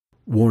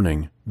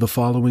Warning, the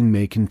following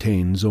may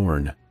contain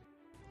Zorn.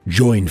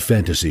 Join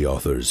fantasy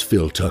authors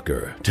Phil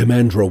Tucker,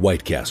 Timandra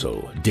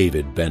Whitecastle,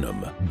 David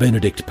Benham,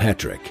 Benedict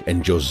Patrick,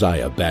 and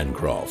Josiah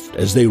Bancroft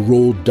as they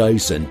roll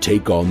dice and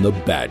take on the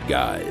bad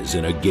guys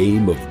in a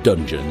game of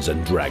Dungeons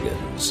and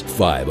Dragons.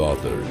 5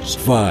 authors,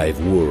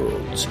 5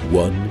 worlds,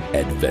 1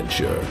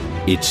 adventure.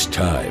 It's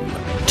time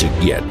to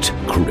get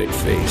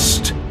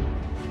crit-faced.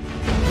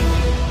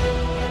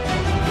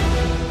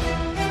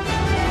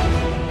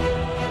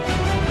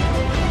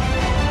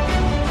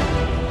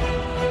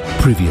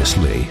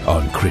 Previously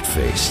on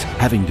Crit-Faced,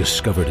 having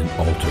discovered an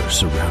altar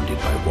surrounded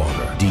by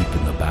water deep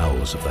in the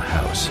bowels of the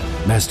house,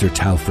 Master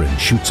Talfrin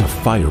shoots a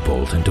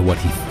firebolt into what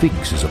he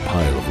thinks is a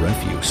pile of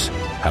refuse.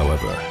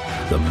 However,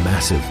 the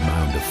massive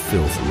mound of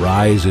filth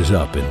rises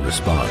up in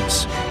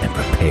response and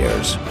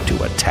prepares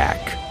to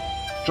attack.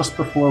 Just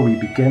before we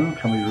begin,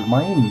 can we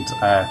remind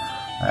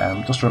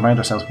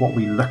ourselves what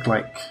we look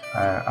like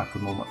at the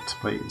moment,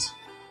 please?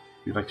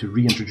 If you'd like to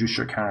reintroduce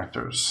your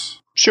characters.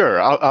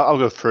 Sure, I'll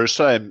go first.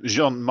 I'm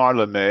Jean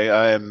Marlemet.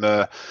 I am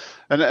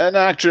an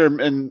actor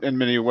in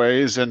many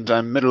ways, and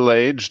I'm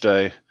middle-aged.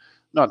 I'm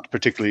not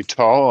particularly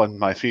tall, and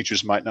my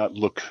features might not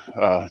look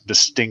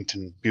distinct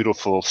and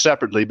beautiful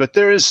separately, but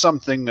there is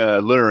something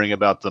alluring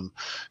about them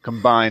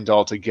combined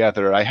all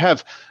together. I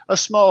have a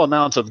small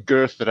amount of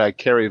girth that I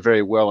carry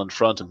very well in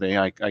front of me.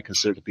 I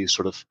consider to be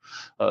sort of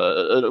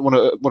one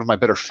of my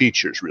better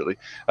features, really.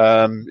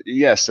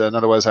 Yes, and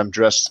otherwise I'm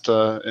dressed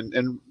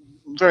in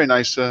very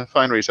nice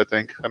fineries, I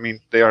think. I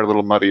mean, they are a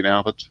little muddy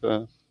now, but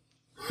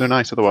they're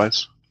nice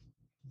otherwise.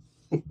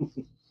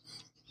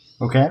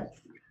 Okay.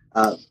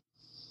 I'll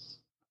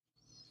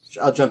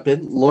jump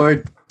in.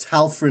 Lord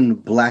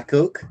Talfrin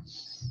Blackoak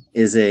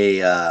is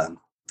a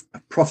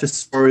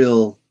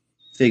professorial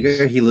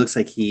figure. He looks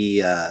like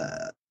he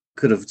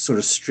could have sort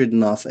of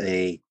stridden off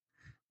a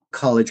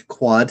college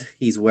quad.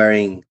 He's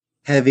wearing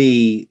a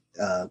heavy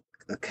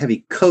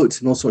coat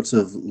and all sorts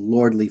of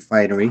lordly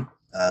finery.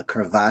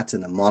 Cravat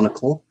and a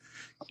monocle.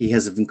 He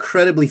has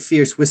incredibly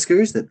fierce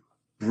whiskers that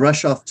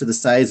brush off to the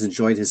sides and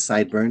join his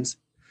sideburns.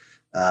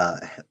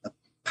 A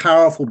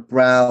powerful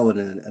brow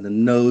and a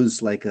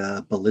nose like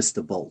a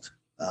ballista bolt.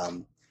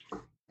 And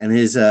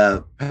his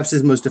perhaps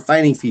his most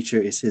defining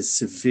feature is his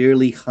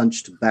severely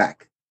hunched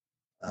back.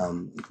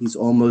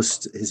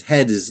 His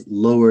head is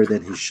lower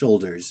than his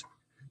shoulders,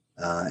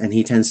 and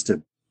he tends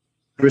to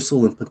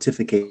bristle and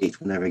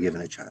pontificate whenever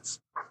given a chance.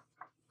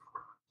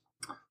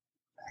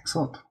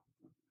 Excellent.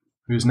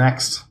 Who's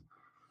next?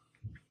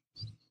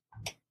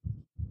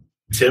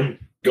 Tim,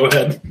 go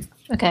ahead.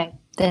 Okay,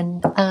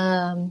 then.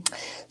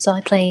 So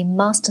I play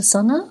Master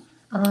Sunna.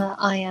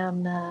 I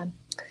am.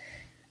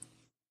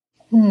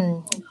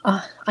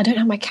 I don't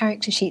have my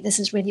character sheet. This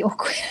is really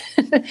awkward.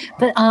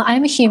 But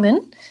I'm a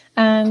human,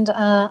 and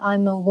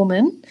I'm a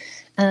woman,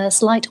 a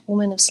slight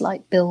woman of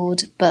slight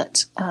build,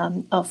 but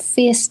of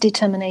fierce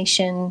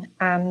determination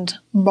and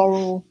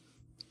moral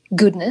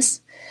goodness,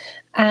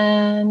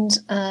 and.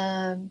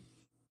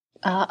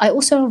 I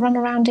also run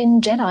around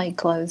in Jedi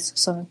clothes,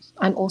 so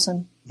I'm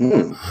awesome.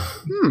 Mm.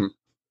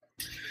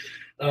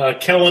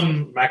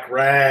 Kellen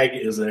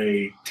MacRag is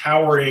a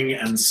towering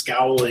and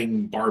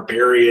scowling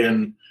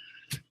barbarian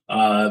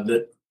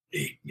that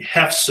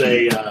hefts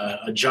a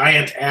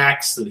giant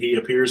axe that he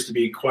appears to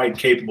be quite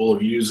capable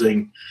of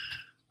using.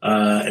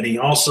 And he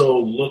also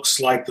looks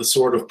like the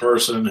sort of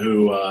person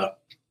who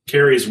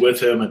carries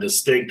with him a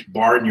distinct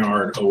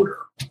barnyard odor.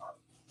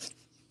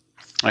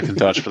 I can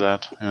vouch for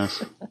that,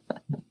 yes.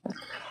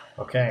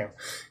 Okay.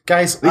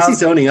 Guys, at least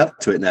he's owning up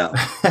to it now.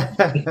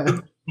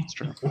 That's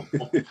true.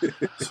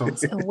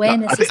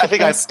 Awareness is the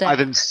first step.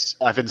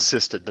 I've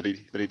insisted that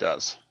he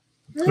does.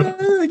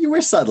 You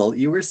were subtle.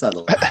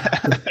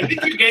 I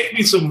think you gave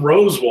me some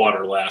rose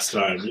water last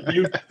time. Didn't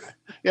you?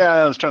 Yeah,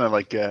 I was trying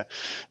to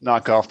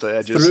knock off the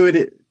edges. Threw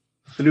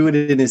it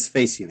in his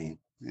face, you mean?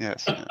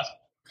 Yes.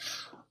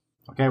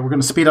 Okay, we're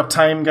going to speed up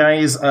time,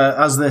 guys,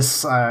 as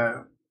this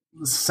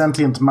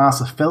sentient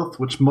mass of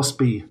filth, which must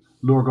be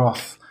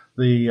Lorgoth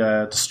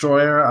the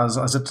destroyer,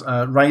 as it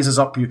rises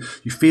up, you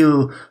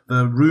feel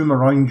the room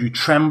around you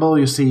tremble.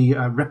 You see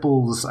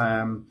ripples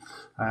all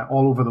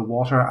over the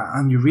water,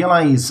 and you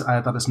realize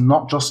that it's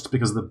not just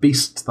because of the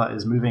beast that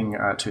is moving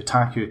to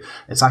attack you.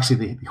 It's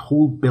actually the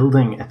whole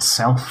building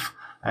itself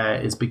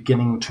is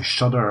beginning to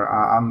shudder,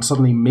 and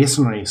suddenly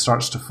masonry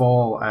starts to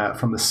fall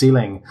from the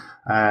ceiling,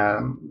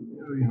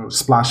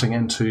 splashing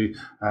into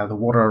the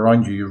water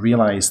around you. You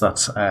realize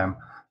that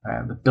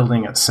the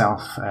building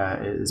itself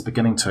is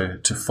beginning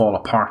to fall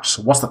apart.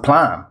 So what's the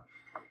plan?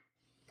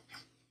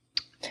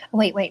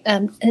 Wait.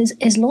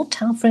 Is Lord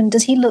Talfrin,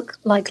 does he look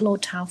like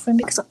Lord Talfrin?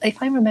 Because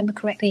if I remember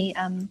correctly,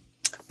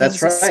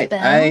 that's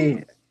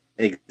right.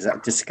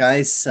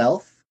 Disguise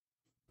self.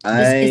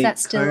 Is that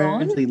still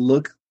currently on?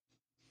 Look.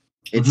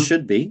 It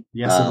should be.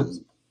 Yes, it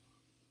is.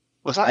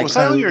 Was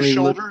that on your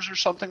shoulders or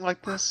something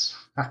like this?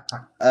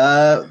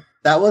 That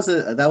was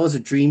a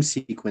dream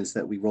sequence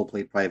that we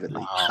roleplayed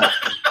privately.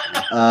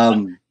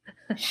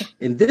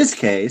 In this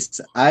case,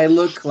 I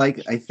look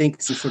like, I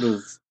think, some sort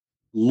of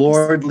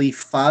lordly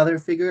father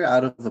figure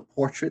out of the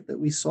portrait that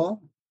we saw.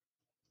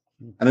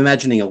 I'm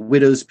imagining a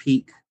widow's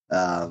peak,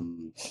 a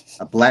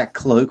black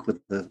cloak with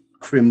the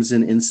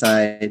crimson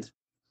inside.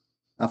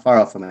 How far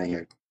off am I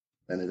here,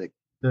 Benedict?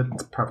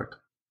 That's perfect.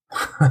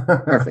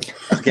 Perfect.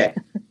 Okay.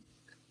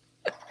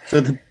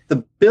 So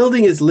the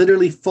building is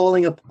literally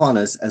falling upon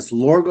us as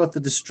Lorgoth the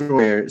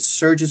Destroyer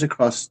surges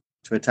across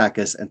to attack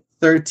us, and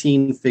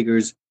 13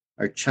 figures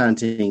are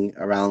chanting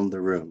around the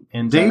room.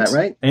 Indeed. Is that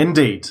right?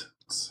 Indeed.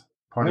 It's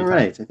All party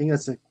right. I think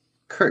that's a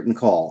curtain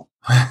call.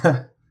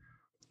 time.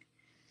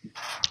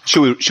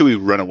 Should we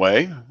run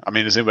away? I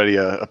mean, is anybody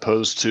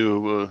opposed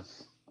to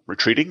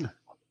retreating?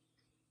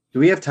 Do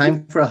we have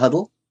time for a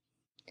huddle?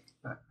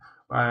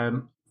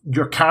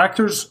 Your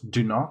characters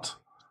do not,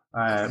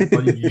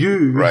 but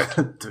you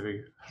Right.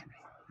 do.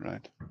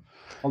 Right.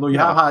 Although you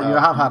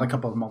have had a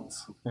couple of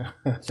months.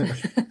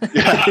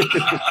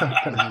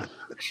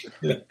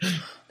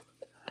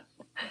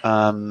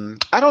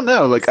 I don't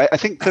know. Like, I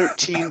think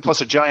 13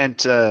 plus a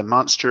giant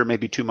monster may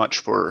be too much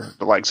for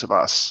the likes of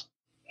us.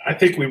 I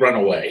think we run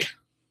away.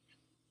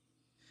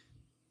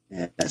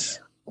 Yes.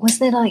 Was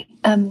there like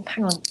hang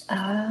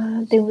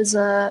on? There was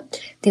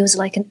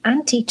like an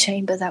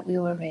antechamber that we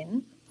were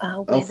in.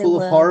 Where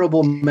Full of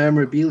horrible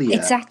memorabilia.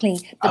 Exactly,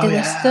 but there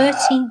was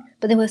 13.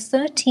 But there were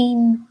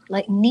 13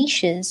 like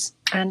niches,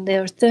 and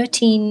there were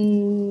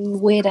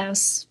 13 weird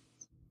ass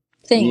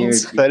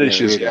things.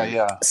 Fetishes,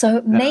 yeah.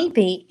 So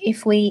maybe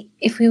if we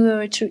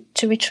were to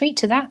retreat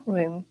to that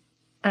room,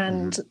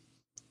 and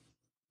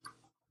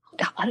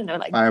I don't know,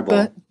 like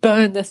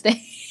burn the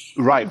thing.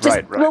 Right.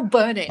 We'll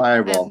burn it.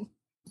 Fireball.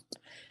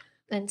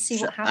 And see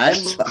what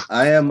happens.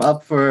 I am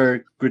up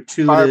for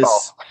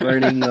gratuitous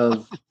burning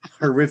of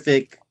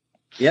horrific.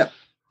 Yep.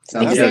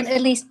 Sounds Because good. then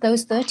at least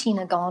those 13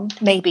 are gone,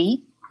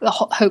 maybe.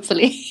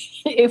 Hopefully,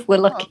 if we're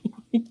lucky.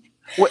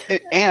 Well,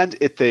 and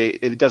if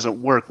it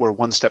doesn't work, we're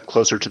one step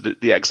closer to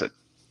the exit.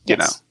 You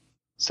know.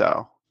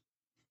 So.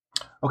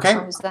 Okay.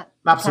 So is that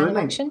Absolutely.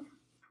 plan of action?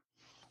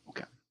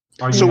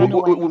 Are So you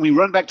when we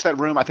run back to that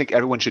room, I think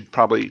everyone should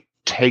probably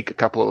take a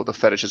couple of the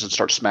fetishes and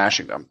start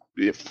smashing them,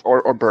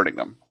 or burning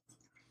them.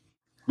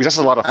 Because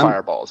that's a lot of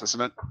fireballs, isn't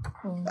it?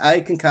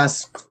 I can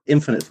cast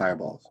infinite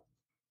fireballs.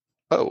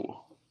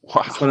 Oh,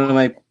 wow!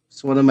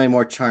 It's one of my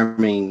more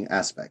charming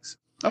aspects.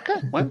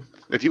 Okay, well,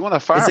 if you want a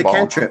fireball,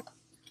 It's a cantrip.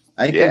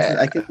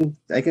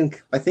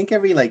 I think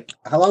every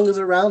how long is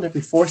it around?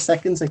 Every 4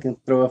 seconds, I can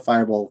throw a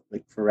fireball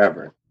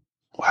forever.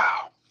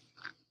 Wow!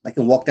 I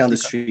can walk down the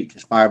street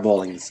just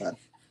fireballing the sun.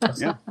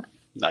 Yeah,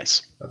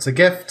 nice. That's a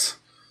gift.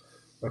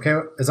 Okay,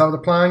 is that the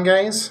plan,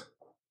 guys?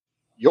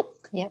 Yep.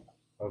 Yep.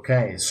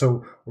 Okay,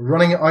 so we're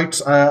running out.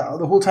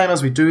 The whole time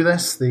as we do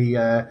this,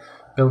 the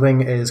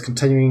building is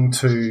continuing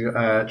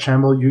to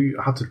tremble. You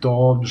have to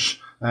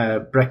dodge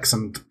bricks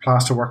and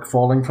plasterwork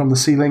falling from the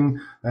ceiling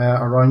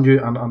around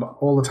you, and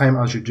all the time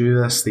as you do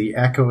this, the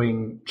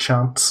echoing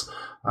chants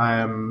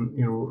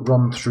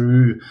run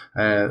through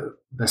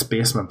this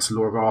basement.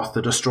 Lorgoth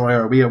the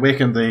Destroyer. We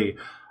awakened the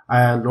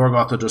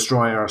Lorgoth the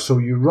Destroyer. So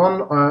you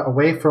run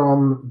away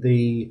from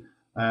the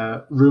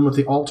room with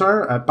the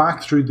altar,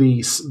 back through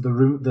the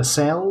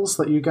cells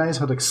that you guys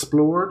had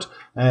explored,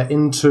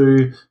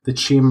 into the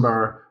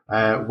chamber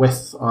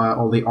with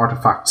all the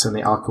artifacts in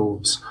the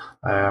alcoves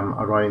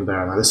around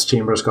there. Now, this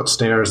chamber's got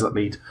stairs that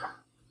lead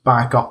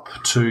back up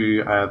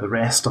to the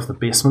rest of the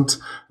basement.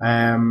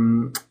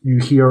 You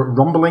hear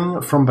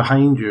rumbling from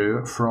behind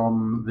you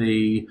from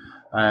the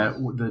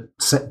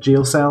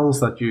jail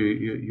cells that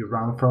you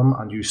ran from,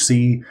 and you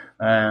see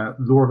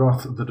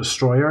Lorgoth the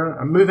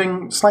Destroyer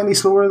moving slightly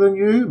slower than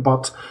you,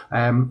 but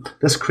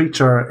this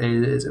creature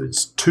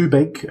it's too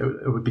big.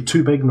 It would be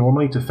too big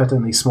normally to fit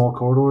in these small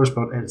corridors,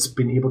 but it's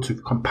been able to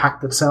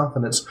compact itself,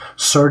 and it's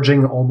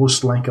surging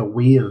almost like a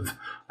wave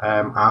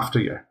after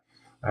you.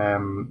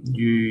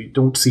 You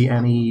don't see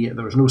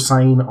there's no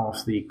sign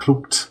of the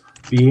cloaked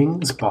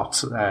beings,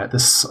 but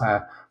this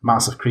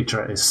massive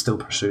creature is still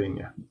pursuing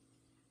you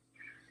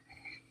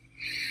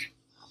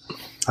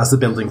as the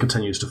building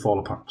continues to fall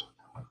apart.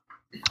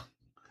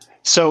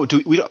 So I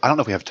don't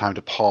know if we have time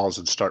to pause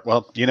and start.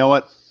 Well, you know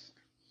what?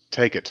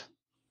 Take it.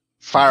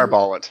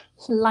 Fireball it.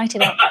 Light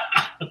it up.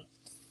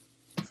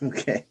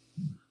 Okay.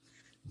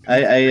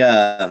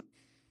 I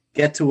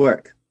get to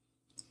work.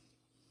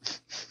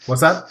 What's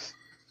that?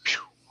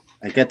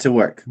 I get to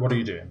work. What are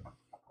you doing?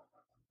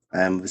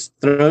 I'm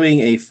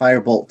throwing a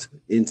firebolt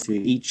into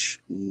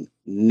each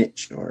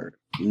niche or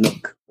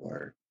nook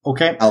or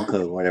Okay.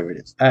 alcove, whatever it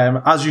is.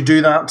 As you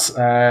do that,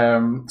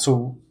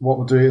 so what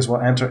we'll do is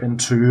we'll enter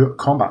into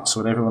combat.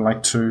 So would everyone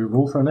like to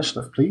roll for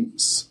initiative,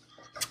 please?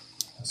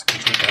 Let's go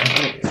to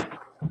that.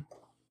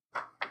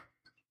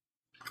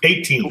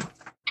 18.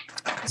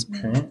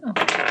 Okay.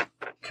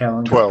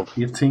 Kellen, 12.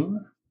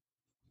 18.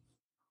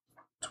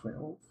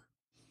 12.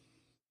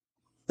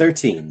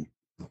 13.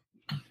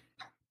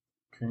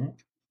 Okay.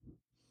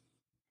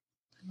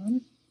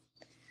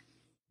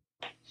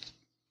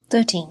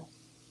 13.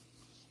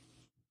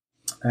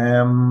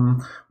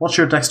 What's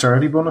your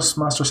dexterity bonus,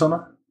 Master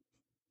Summer?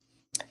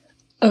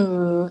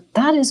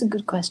 That is a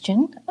good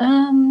question.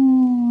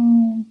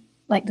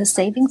 Like the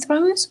saving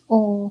throws,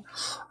 or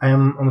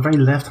On the very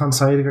left-hand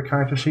side of your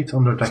character sheet,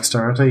 under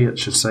dexterity, it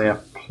should say a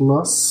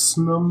plus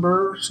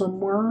number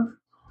somewhere.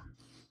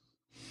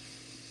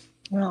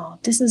 oh,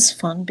 this is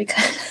fun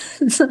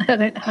because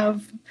I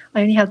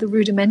only have the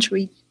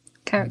rudimentary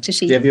character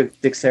sheet. Do you have your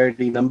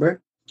dexterity number?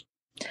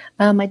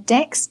 My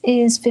dex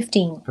is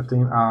 15.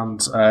 15.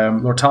 And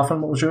Lord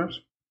Talfin, what was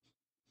yours?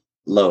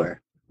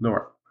 Lower.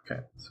 Lower. Okay.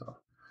 So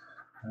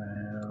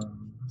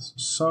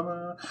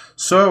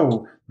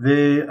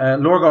the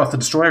Lorgoth, the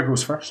Destroyer,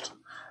 goes first.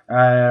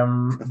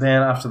 Then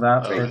after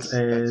that,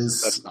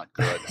 That's not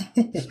good.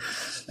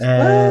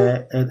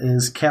 it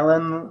is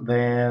Kellen,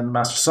 then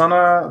Master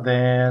Sonna,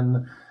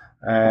 then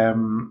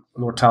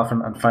Lord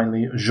Talfin, and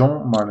finally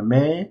Jean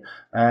Marlemet.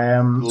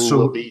 Who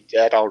will be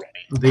dead already.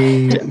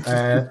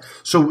 The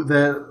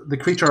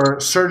creature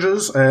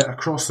surges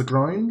across the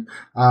ground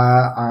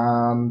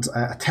and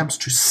attempts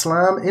to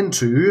slam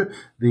into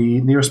the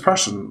nearest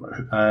person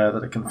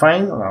that it can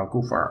find, and I'll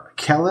go for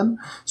Kellen.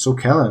 So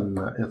Kellen,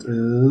 it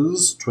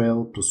is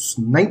 12 plus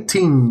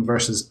 19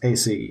 versus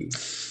AC.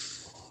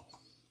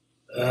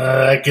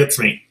 That gets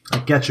me. I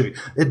get you.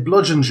 It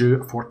bludgeons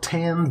you for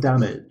 10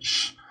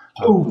 damage.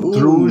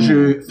 Throws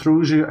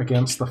you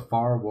against the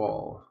far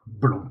wall.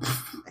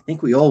 Blumph. I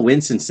think we all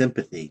wince in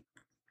sympathy.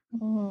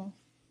 Mm.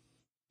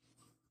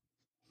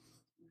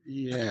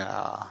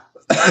 Yeah.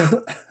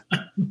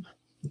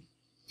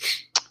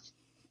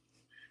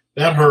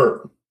 That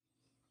hurt.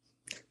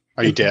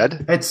 Are you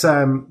dead? It's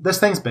this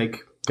thing's big,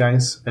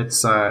 guys.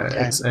 It's not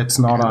it's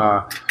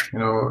not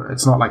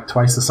like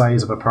twice the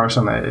size of a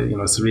person. It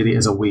really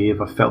is a wave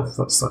of filth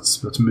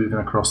that's moving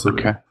across the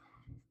room.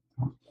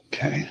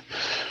 Okay.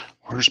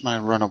 Where's my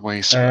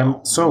runaway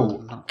spell?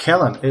 So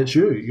Kellen, it's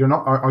you. You're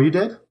not. Are you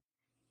dead?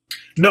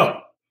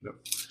 No.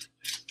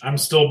 I'm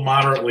still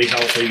moderately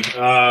healthy.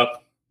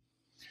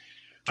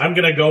 I'm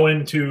going to go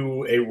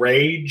into a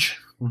rage.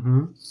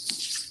 Mm-hmm.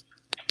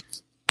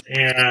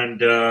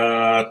 And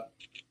I'm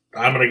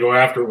going to go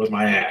after it with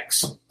my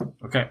axe.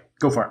 Okay,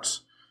 go for it.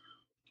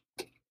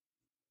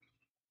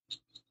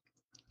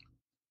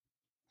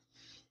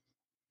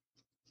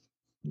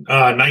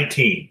 Uh,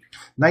 19.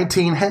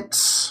 19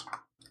 hits.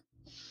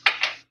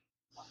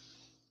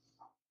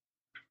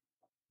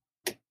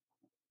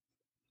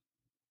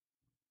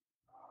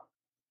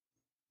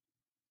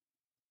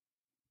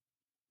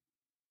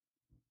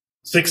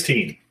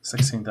 $16.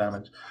 16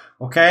 damage.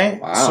 Okay,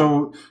 Wow.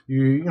 so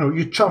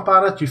you chop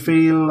at it. You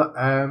feel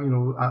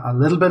a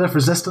little bit of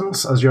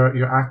resistance as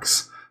your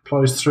axe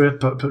plows through it,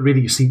 but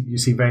really you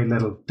see very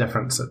little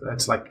difference.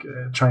 It's like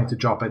trying to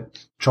chop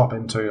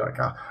into like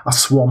a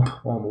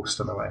swamp almost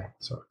in a way.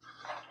 So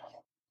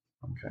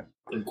okay,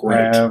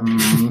 Great.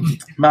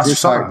 Master Sonna.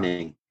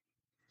 Disheartening.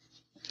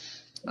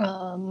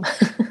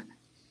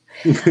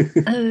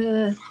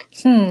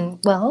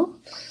 Well,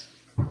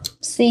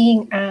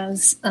 seeing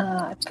as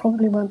I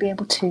probably won't be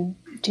able to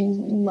do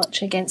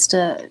much against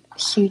a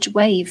huge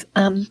wave.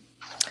 Hang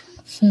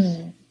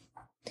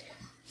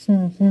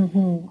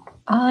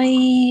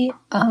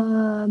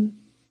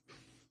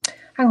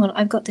on,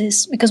 I've got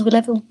this because we're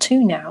level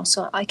 2 now,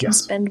 so I can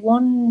spend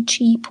 1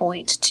 chi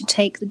point to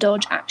take the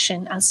dodge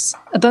action as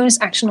a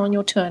bonus action on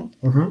your turn.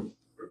 Mm-hmm.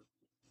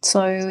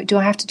 So, do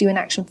I have to do an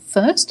action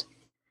first?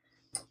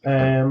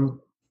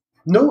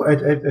 No,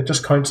 it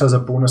just counts as a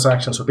bonus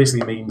action, so it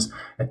basically means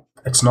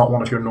it's not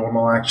one of your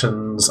normal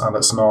actions and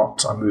it's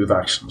not a move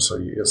action, so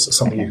it's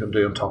something you can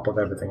do on top of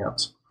everything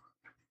else.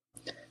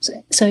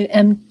 So,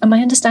 am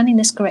I understanding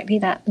this correctly?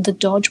 That the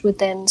dodge would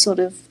then sort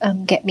of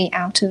get me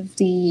out of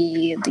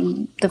the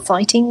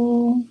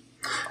fighting?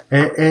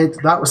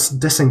 That was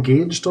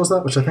disengage, does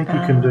that? Which I think you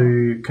can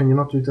do. Can you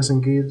not do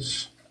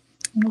disengage?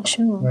 I'm not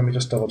sure. Let me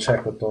just double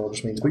check what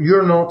dodge means. But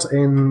you're not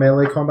in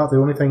melee combat. The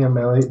only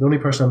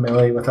person in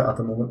melee with it at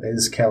the moment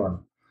is Kellen.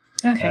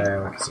 Okay.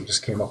 Because it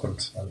just came up and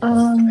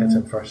hit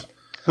him first.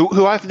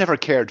 Who I've never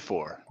cared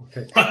for.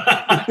 Okay.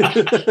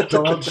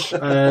 Dodge.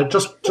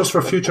 Just for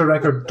future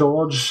record,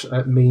 dodge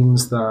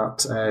means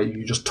that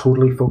you just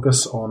totally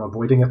focus on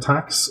avoiding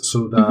attacks,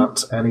 so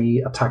that any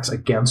attacks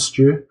against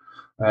you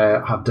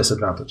have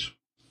disadvantage.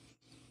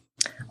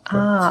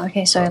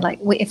 Okay. So, like,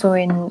 if we're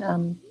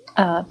in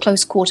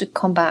close quarter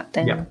combat,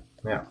 then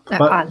yeah.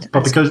 But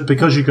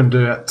because you can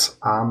do it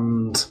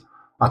and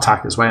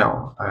attack as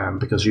well,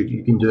 because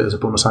you can do it as a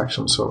bonus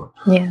action. So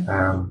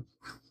yeah.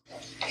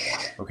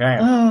 Okay.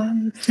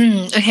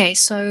 Okay.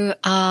 So,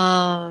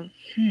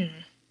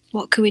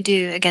 what could we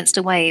do against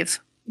a wave?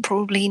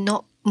 Probably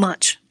not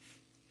much.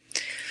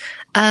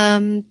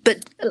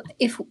 But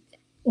if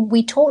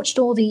we torched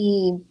all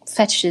the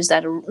fetishes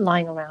that are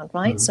lying around,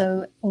 right?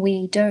 So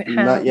we don't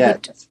have. Not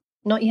yet.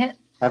 Not yet.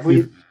 Have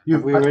we?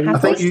 I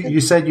think you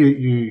said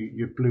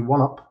you blew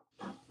one up,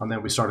 and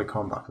then we started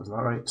combat. Isn't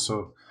that right?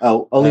 So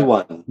only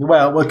one.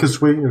 Well, because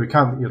we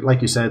can't.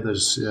 Like you said,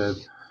 there's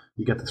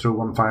you get to throw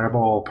one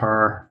fireball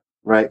per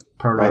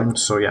round.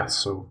 So yes,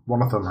 so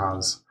one of them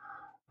has.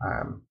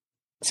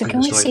 So can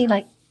we see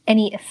like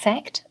any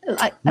effect?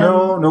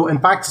 No. In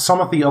fact,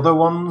 some of the other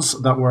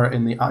ones that were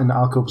in the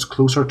alcoves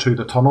closer to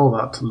the tunnel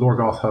that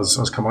Lorgoth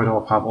has come out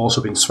of have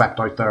also been swept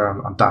out there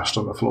and dashed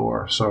on the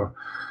floor. So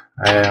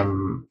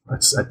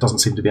it doesn't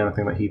seem to be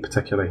anything that he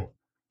particularly,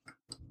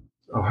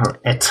 or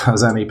it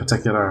has any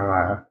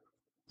particular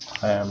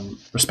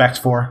respect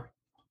for.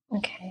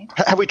 Okay.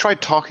 Have we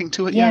tried talking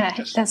to it yet?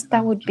 Yeah,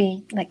 that would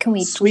be like. Can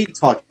we Sweet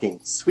talking.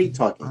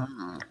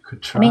 Could I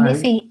try. mean,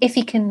 if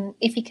he can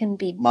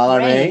be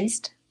Malare?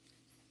 raised,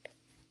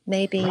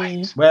 maybe.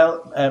 Right.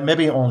 Well,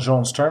 maybe on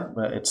Jean's turn,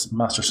 but it's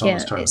Master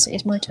Son's turn.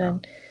 It's my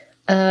turn.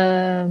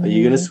 Are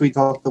you going to sweet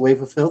talk the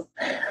wave of filth?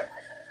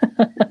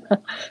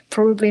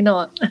 Probably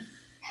not.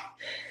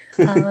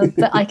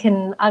 But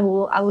I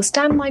will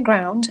stand my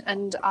ground,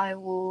 and I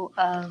will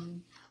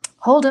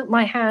hold up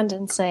my hand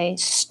and say,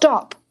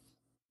 "Stop!"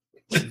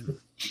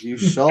 You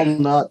shall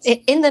not.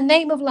 In the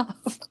name of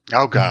love,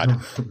 Oh,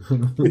 God.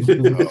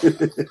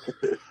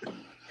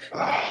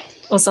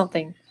 or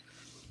something.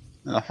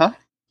 Uh-huh.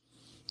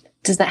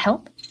 Does that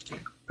help?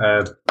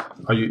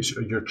 You're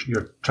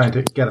trying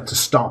to get it to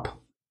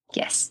stop?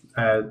 Yes.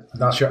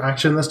 That's your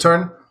action this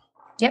turn?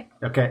 Yep.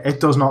 Okay, it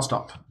does not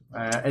stop.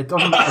 It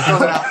doesn't.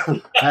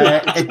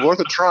 It's worth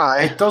a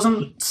try. It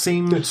doesn't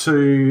seem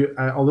to,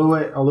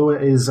 although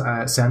it is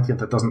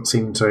sentient, it doesn't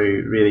seem to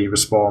really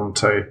respond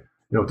to.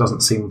 It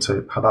doesn't seem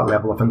to have that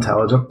level of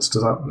intelligence.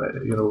 Does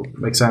that,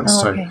 make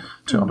sense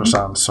to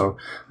understand? So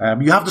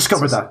you have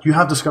discovered that. You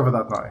have discovered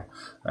that now.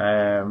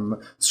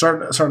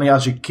 Certainly,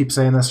 as you keep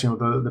saying this,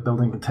 the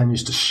building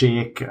continues to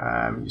shake.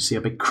 You see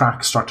a big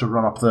crack start to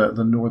run up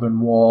the northern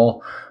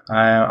wall,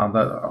 and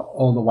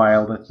all the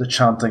while the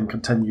chanting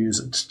continues.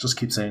 It just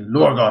keeps saying,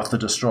 "Lorgoth the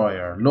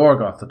Destroyer,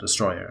 Lorgoth the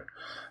Destroyer."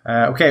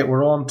 Okay,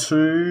 we're on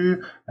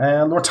to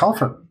Lord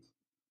Talfrin.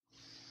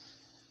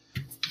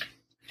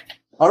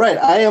 All right,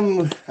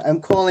 I'm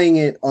calling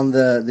it on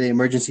the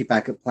emergency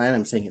backup plan.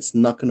 I'm saying it's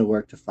not going to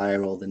work to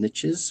fire all the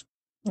niches.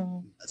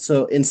 Mm.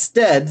 So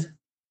instead,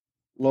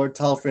 Lord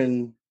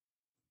Talfrin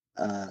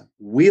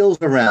wheels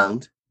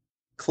around,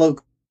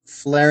 cloak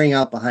flaring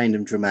out behind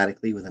him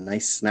dramatically with a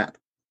nice snap,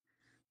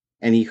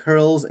 and he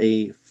hurls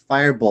a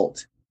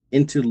firebolt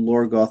into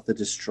Lorgoth the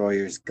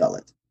Destroyer's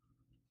gullet.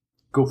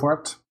 Go for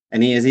it.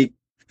 And he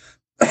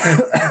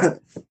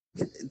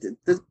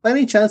by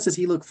any chance does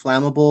he look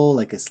flammable,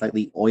 like a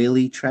slightly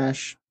oily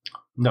trash?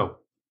 No.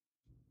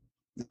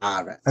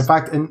 Ah, right. In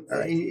fact,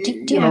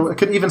 I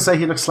could even say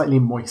he looks slightly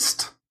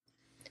moist.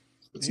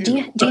 Do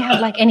you have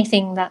like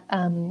anything that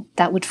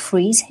that would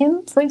freeze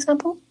him, for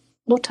example,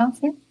 Lord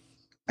Talfrin?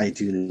 I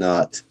do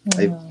not.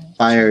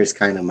 Fire is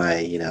kind of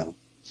my,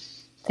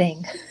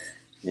 thing.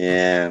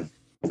 Yeah.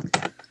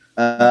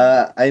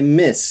 I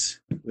miss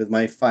with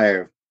my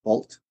fire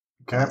bolt.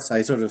 Okay. So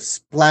I sort of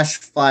splash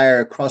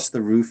fire across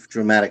the roof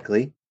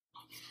dramatically.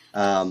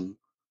 And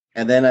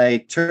then I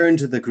turn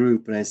to the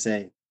group and I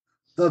say,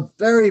 "The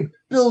very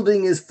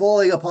building is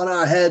falling upon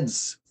our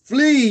heads.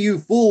 Flee, you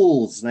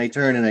fools!" And I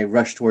turn and I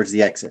rush towards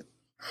the exit.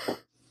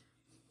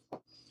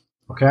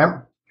 Okay.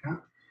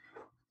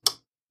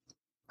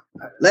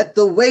 Let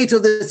the weight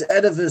of this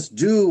edifice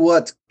do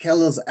what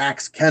Keller's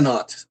axe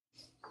cannot.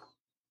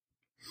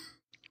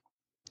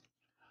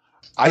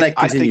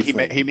 I think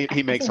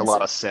he makes a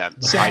lot of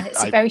sense.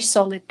 It's a very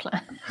solid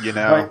plan.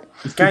 Right.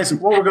 Guys,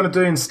 what we're going to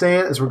do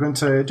instead is we're going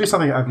to do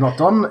something I've not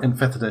done in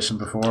 5th edition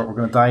before. We're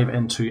going to dive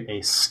into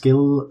a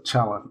skill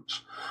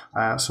challenge.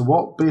 So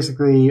what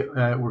basically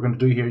we're going to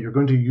do here, you're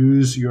going to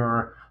use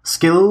your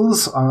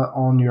skills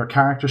on your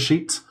character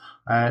sheet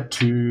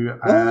to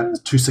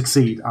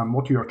succeed. And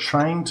what you're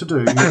trying to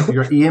do,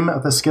 your aim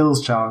at the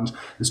skills challenge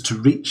is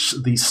to reach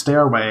the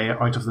stairway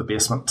out of the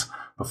basement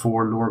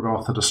before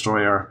Lorgoth the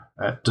Destroyer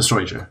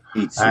destroys you.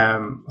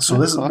 So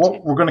this is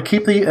what we're going to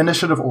keep the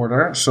initiative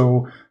order.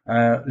 So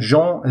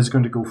Jean is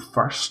going to go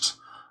first,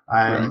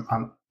 and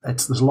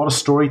there's a lot of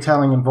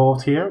storytelling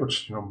involved here,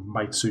 which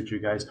might suit you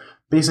guys.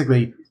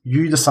 Basically,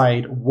 you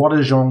decide what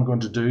is Jean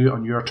going to do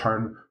on your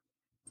turn,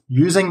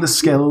 using the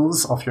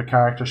skills of your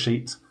character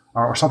sheet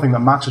or something that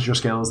matches your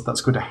skills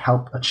that's going to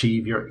help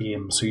achieve your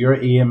aim. So your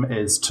aim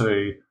is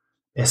to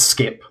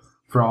escape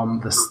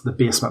from the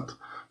basement.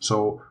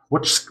 So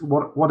what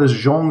is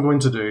Jean going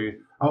to do?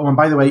 Oh, and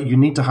by the way, you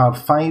need to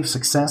have 5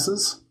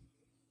 successes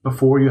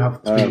before you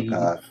have 3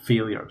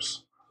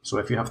 failures. So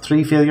if you have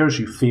 3 failures,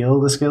 you fail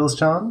the skills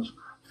challenge.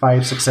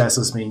 5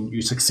 successes mean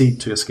you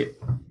succeed to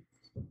escape.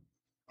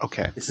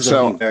 Okay, this is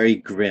looking very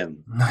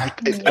grim.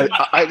 This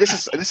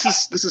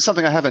is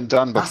something I haven't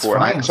done before.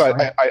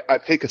 I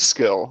pick a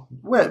skill.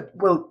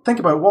 Well, think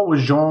about what would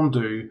Jean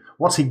do?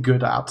 What's he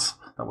good at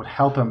that would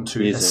help him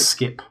to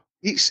escape?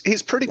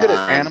 He's pretty good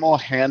at animal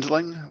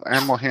handling.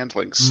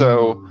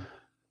 So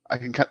I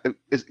can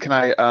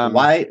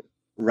I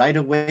ride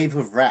a wave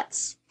of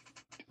rats.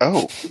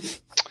 Oh,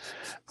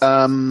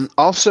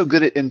 also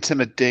good at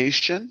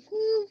intimidation.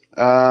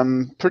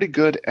 Pretty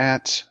good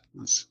at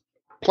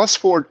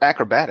 +4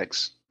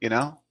 acrobatics. Maybe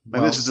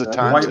this is the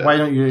time. Why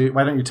don't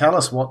you tell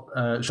us what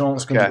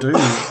Jean's going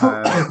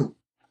to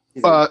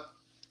do?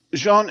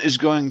 Jean is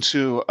going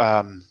to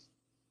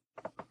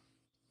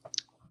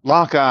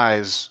lock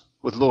eyes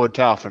with Lord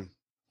Talfrin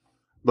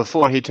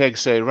before he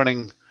takes a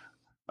running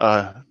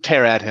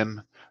tear at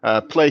him,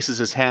 places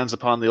his hands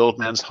upon the old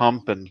man's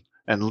hump and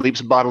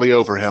leaps bodily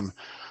over him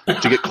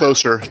to get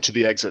closer to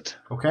the exit.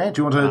 Okay.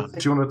 Do you want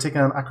to take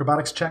an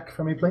acrobatics check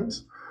for me,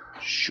 please?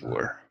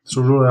 Sure.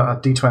 So roll a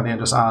d20 and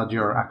just add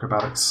your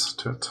acrobatics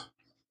to it.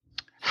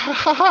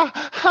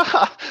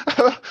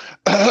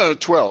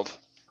 12.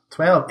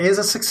 12 is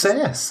a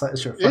success. That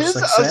is your first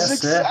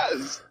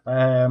success.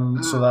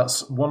 Yeah. So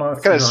that's one out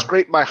of Kind of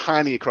scrape my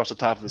hiney across the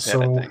top of his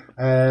head, I think.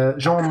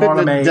 Jean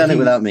Couldn't have done it Marlemet,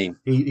 without me.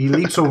 he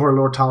leaps over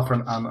Lord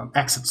Talfrin and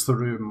exits the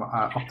room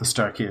up the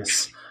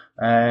staircase.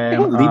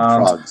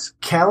 Leapfrogs.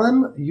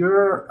 Kellen,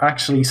 you're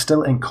actually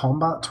still in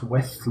combat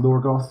with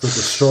Lorgoth the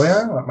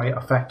Destroyer. That might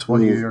affect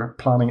what you're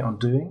planning on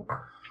doing.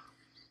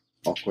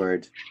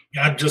 Awkward.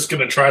 I'm just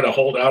going to try to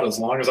hold out as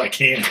long as I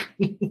can.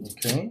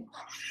 Okay.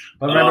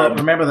 But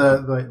remember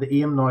the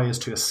aim now is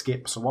to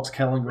escape. So what's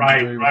Kellen going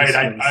to do?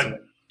 Right.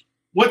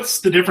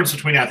 What's the difference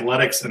between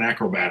athletics and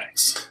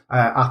acrobatics?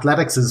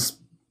 Athletics is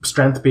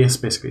strength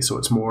based, basically. So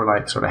it's more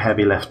like sort of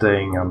heavy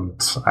lifting and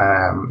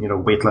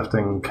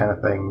weightlifting kind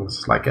of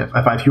things. Like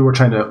if you were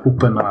trying to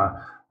open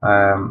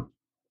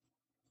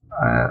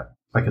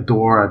like a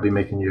door, I'd be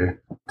making you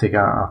take an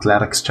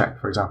athletics check,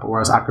 for example.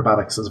 Whereas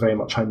acrobatics is very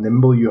much how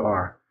nimble you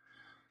are.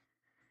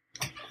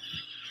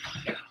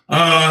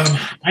 I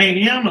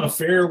am a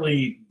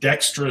fairly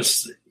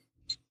dexterous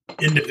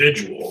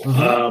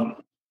individual.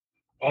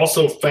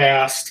 Also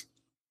fast.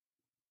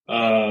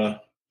 And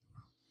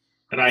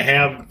I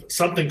have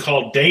something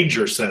called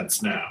danger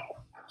sense now.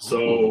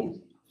 So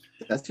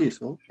that's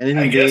useful.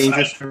 Anything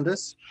dangerous from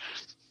this?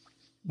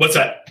 What's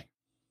that?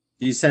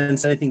 Do you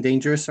sense anything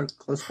dangerous or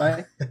close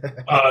by?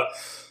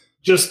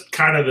 Just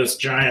kind of this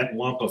giant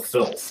lump of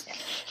filth.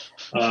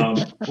 I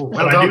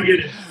do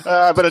get it.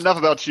 But enough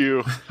about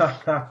you.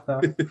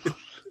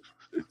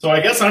 So I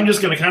guess I'm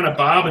just going to kind of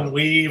bob and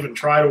weave and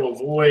try to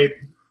avoid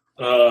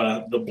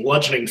the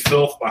bludgeoning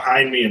filth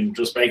behind me and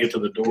just make it to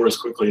the door as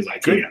quickly as I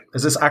can.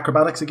 Is this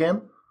acrobatics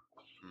again?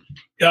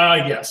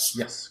 Yes.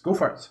 Yes, go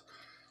for it.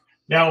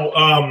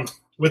 Now,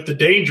 with the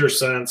danger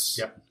sense,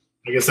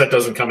 I guess that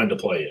doesn't come into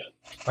play yet.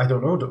 I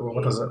don't know.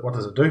 What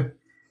does it do?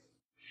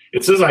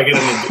 It says I get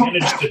an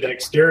advantage to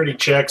dexterity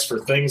checks for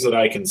things that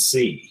I can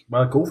see.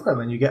 Well, go for it.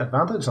 Then you get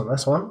advantage on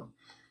this one.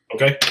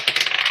 Okay.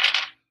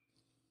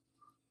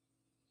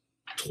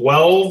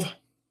 12.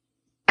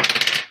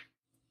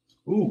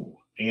 Ooh,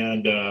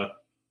 and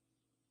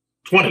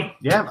 20.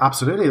 Yeah,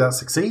 absolutely. That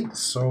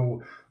succeeds.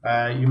 So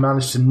you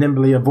manage to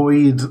nimbly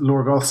avoid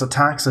Lorgoth's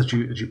attacks as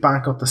you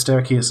back up the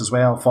staircase as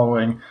well,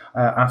 following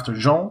after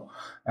Jean.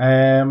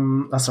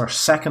 That's our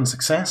second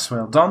success.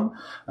 Well done.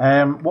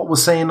 What we'll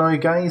say now,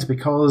 guys,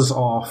 because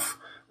of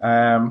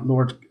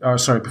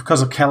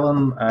because of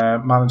Kellen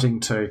managing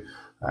to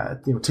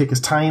take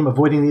his time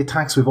avoiding the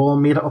attacks, we've all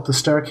made it up the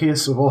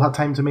staircase. We've all had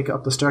time to make it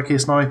up the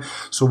staircase now.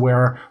 So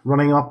we're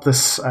running up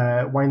this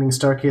winding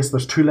staircase.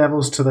 There's 2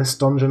 levels to this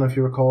dungeon, if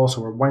you recall.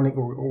 So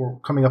we're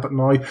coming up it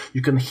now.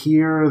 You can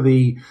hear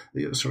the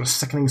sort of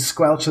sickening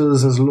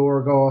squelches as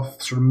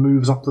Lorgoth sort of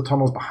moves up the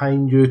tunnels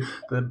behind you.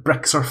 The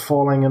bricks are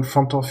falling in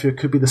front of you. It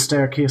could be the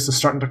staircase is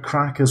starting to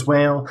crack as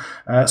well.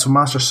 So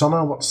Master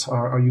Sunna, what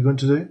are you going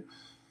to do?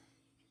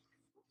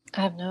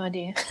 I have no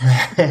idea.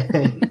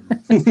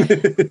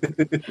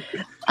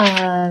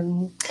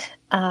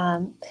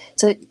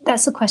 So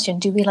that's the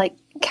question.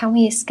 Can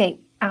we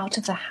escape out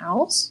of the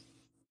house?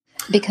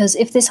 Because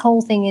if this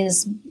whole thing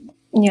is,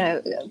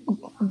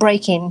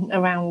 breaking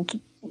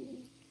around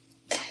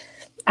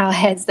our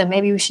heads, then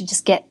maybe we should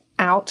just get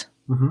out.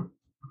 Mm-hmm.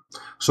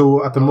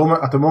 So at the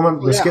moment,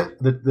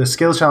 the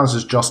skill challenge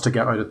is just to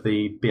get out of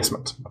the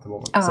basement at the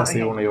moment. That's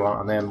the only one,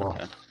 and then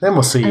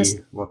we'll see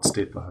what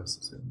state the house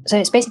is in. So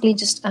it's basically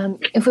just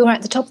if we were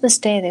at the top of the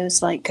stair, there was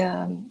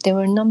there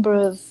were a number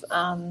of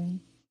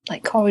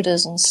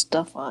corridors and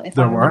stuff. If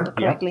I remember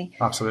correctly,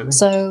 yeah, absolutely.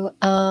 So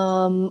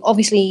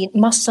obviously,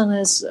 Master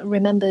has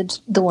remembered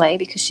the way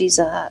because she's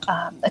a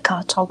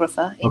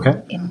cartographer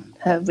in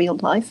her real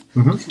life,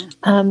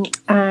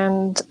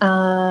 and.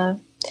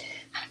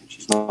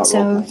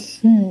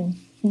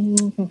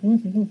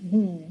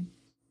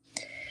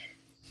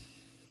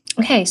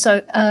 Okay,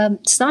 so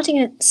starting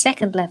at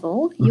second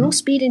level, your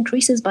speed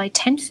increases by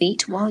 10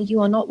 feet while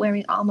you are not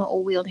wearing armor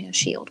or wielding a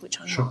shield, which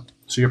I'm not.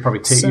 So you're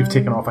probably you've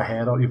taken off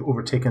ahead, or you've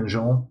overtaken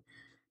Jean.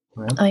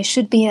 Right? I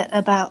should be at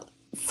about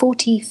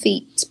 40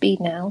 feet speed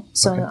now,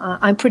 so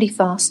I'm pretty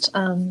fast,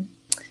 and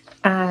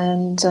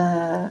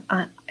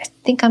I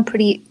think I'm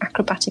pretty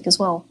acrobatic as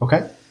well.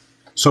 Okay.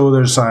 So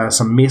there's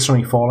some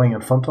masonry falling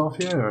in front of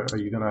you, or are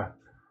you going to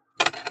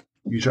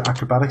use your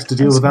acrobatics to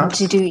deal with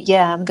that?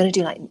 I'm going to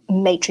do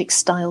Matrix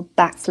style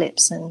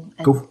backflips and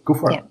go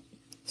for it.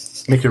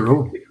 Make your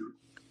roll.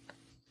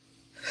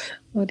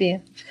 Oh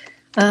dear.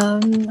 I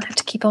have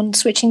to keep on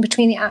switching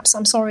between the apps.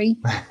 I'm sorry.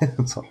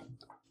 That's all.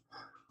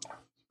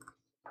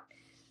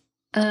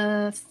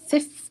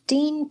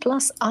 15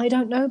 plus I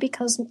don't know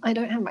because I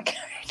don't have my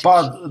character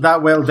But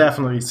that will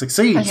definitely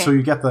succeed. Okay. So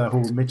you get the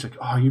whole matrix.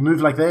 Oh, you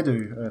move like they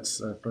do.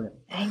 It's brilliant.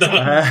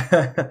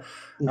 Exactly.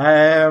 Lord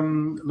I've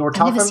never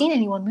Talfin. seen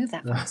anyone move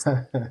that fast.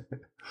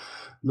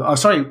 Oh,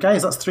 sorry,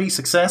 guys, that's 3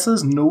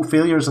 successes. No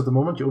failures at the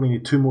moment. You only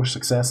need 2 more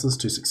successes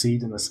to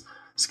succeed in this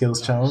skills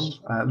challenge.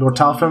 Lord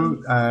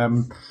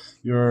Talfin,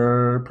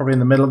 you're probably in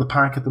the middle of the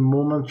pack at the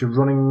moment. You're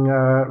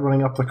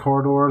running up the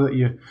corridor that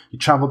you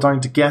travel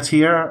down to get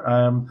here.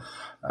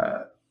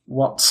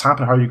 What's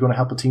happening? How are you going to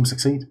help the team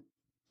succeed?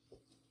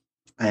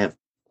 I have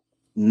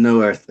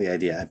no earthly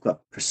idea. I've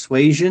got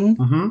persuasion,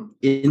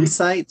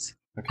 insight,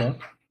 Okay.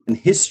 and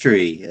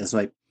history as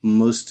my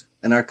most,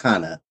 and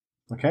arcana.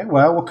 Okay.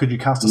 Well, what could you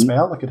cast a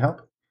spell that could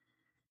help?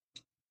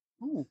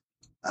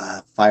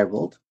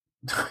 Firebolt.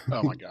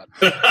 Oh my god.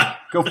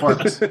 Go for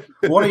it.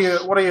 What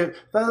are you?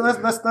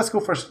 Let's go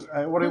first.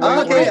 What are you?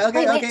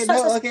 Okay. Wait,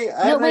 stop.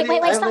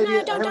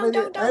 Don't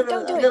do it.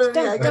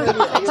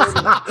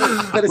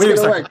 But it's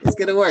gonna work. It's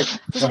gonna work.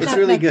 It's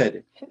really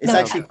good. It's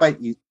actually quite.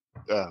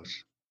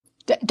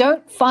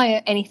 Don't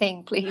fire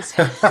anything, please.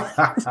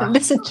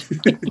 Listen to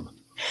me.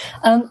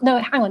 No,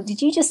 hang on.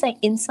 Did you just say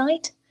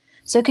insight?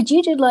 So could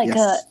you do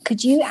Yes.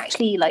 could you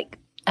actually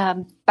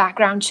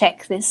background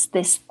check this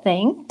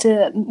thing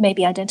to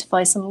maybe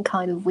identify some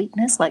kind of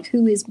weakness? Like,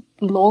 who is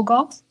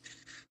Lorgoth?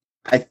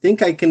 I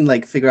think I can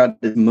figure out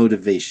its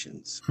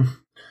motivations,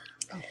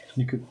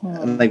 You could.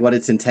 and what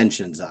its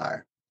intentions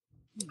are.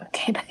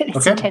 Okay, but its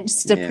Okay.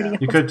 intentions are pretty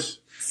You obvious.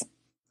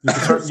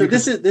 could. So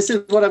this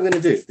is what I'm going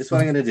to do. This is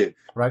what I'm going to do.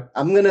 Right.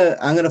 I'm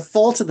gonna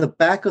fall to the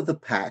back of the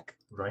pack.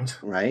 Right.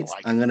 Right.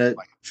 Like I'm gonna it.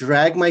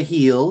 drag my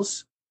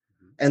heels,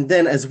 and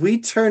then as we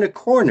turn a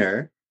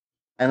corner,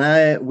 and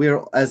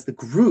as the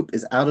group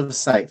is out of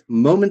sight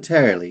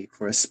momentarily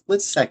for a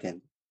split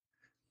second,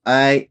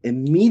 I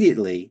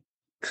immediately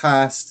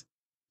cast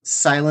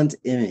Silent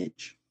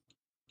Image,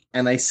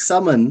 and I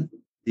summon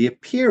the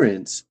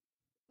appearance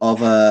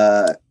of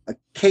a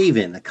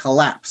cave-in, a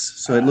collapse.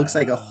 So it looks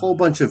like a whole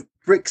bunch of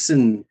bricks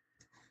and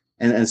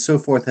so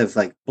forth have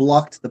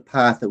blocked the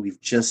path that we've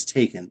just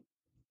taken,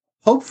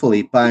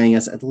 hopefully buying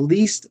us at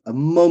least a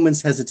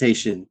moment's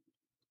hesitation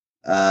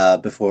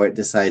before it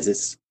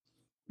decides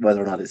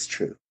whether or not it's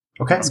true.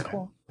 Okay. That's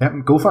cool. Yeah,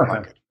 go for it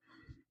then.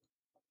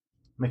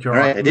 Make your All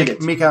right, I did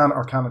it. make an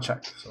Arcana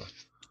check. So.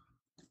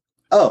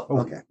 Oh, Oh.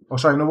 okay. Oh,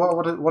 sorry. No,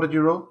 what did you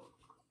roll?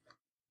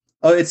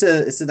 Oh, it's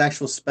an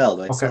actual spell.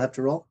 Do I still Okay. have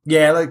to roll?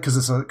 Yeah, because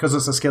it's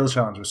a skills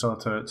challenge. We still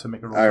have to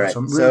make a roll. All right,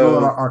 So, so roll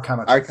an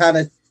Arcana check.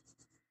 Arcana.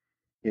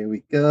 Here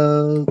we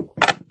go.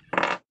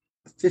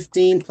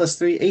 15 plus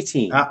 3,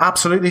 18.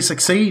 Absolutely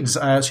succeeds.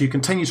 So you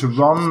continue to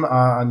run,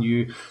 and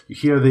you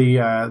hear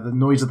the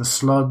noise of the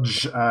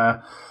sludge.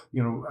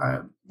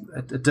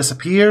 It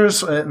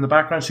disappears in the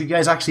background. So you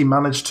guys actually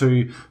manage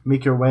to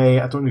make your way.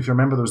 I don't know if you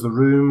remember, there was the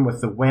room with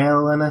the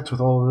well in it,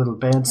 with all the little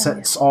bed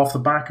sits off the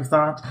back of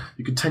that.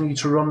 You continue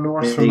to run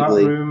north from that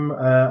Vaguely. room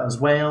as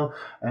well.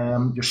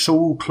 You're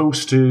so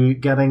close to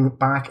getting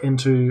back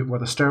into where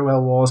the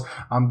stairwell was,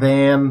 and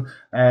then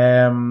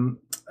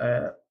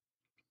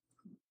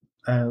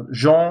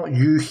Jean,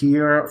 you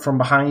hear from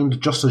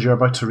behind, just as you're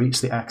about to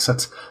reach the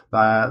exit,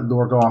 that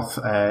Lorgoth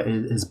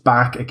is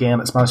back again.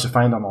 It's managed to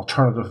find an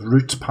alternative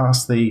route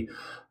past the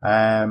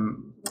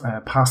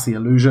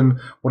illusion.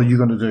 What are you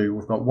going to do?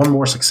 We've got one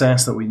more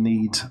success that we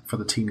need for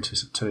the team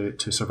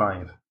to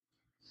survive.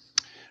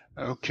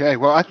 Okay,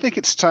 well, I think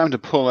it's time to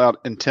pull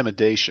out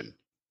intimidation.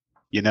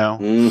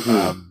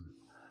 Mhm.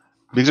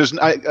 Because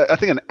I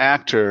think an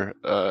actor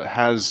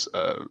has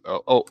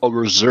a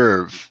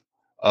reserve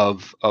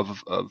of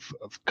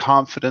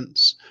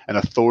confidence and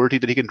authority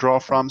that he can draw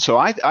from. So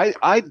I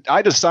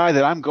decide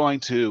that I'm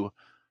going to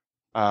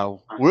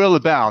whirl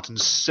about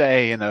and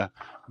say in a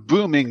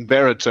booming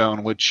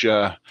baritone, which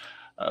the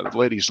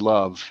ladies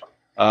love.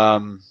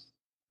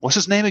 What's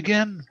his name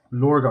again?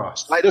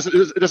 Lorgoth. It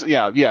doesn't.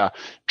 Yeah.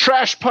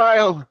 Trash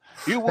pile,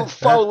 you will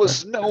follow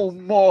us no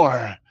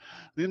more.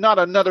 Not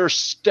another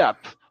step,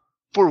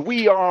 for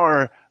we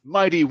are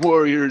mighty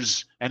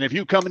warriors, and if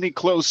you come any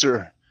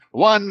closer,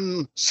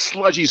 one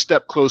sludgy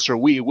step closer,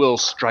 we will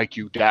strike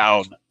you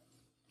down.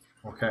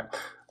 Okay.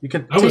 You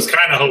can I was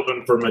kind of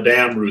hoping for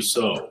Madame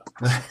Rousseau.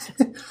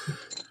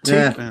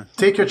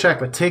 take your check,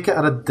 but take it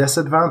at a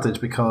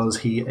disadvantage because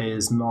he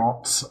is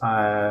not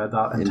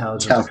that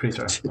intelligent a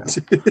creature. Yeah.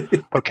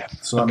 Okay.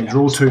 So that means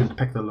roll 2 and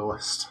pick the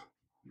lowest.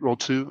 Roll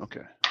 2.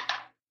 Okay.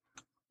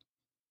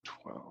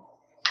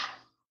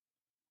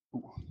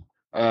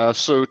 12.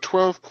 So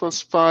 12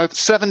 plus 5,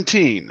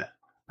 17.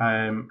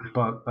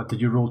 But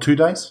did you roll 2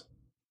 dice?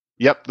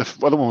 Yep. The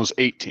other one was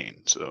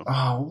 18. So.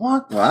 Oh,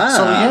 what? Wow.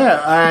 So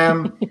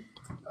yeah.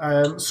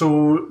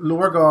 So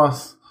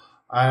Lorgoth,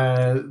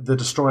 the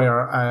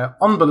destroyer,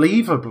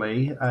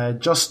 unbelievably,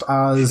 just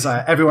as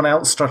everyone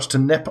else starts to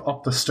nip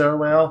up the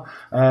stairwell,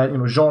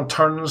 Jean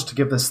turns to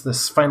give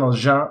this final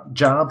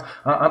jab,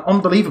 and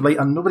unbelievably,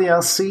 and nobody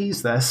else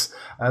sees this,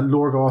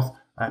 Lorgoth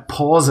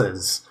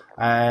pauses.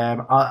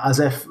 as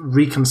if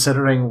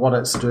reconsidering what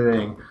it's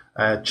doing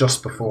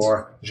just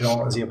before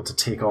Jean is able to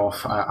take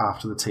off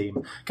after the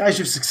team. Guys,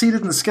 you've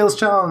succeeded in the skills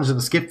challenge and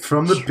escaped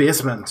from the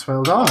basement.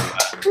 Well done.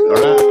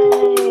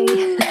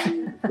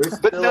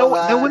 But no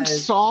one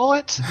saw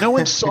it. No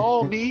one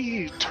saw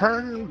me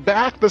turn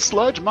back the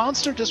sludge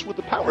monster just with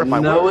the power of my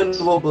words. No one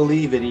will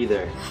believe it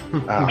either.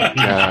 Oh,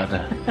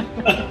 God.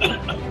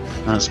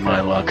 That's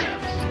my luck.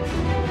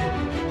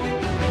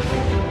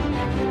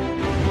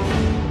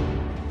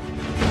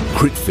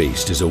 Crit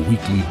Faced is a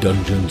weekly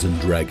Dungeons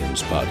 &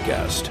 Dragons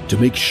podcast. To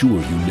make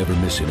sure you never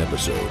miss an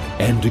episode,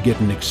 and to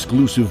get an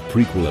exclusive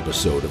prequel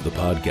episode of the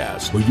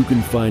podcast where you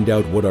can find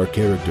out what our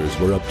characters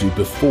were up to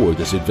before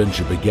this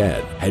adventure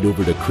began, head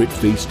over to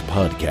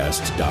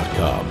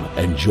critfacedpodcast.com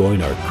and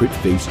join our Crit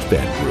Faced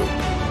fan group.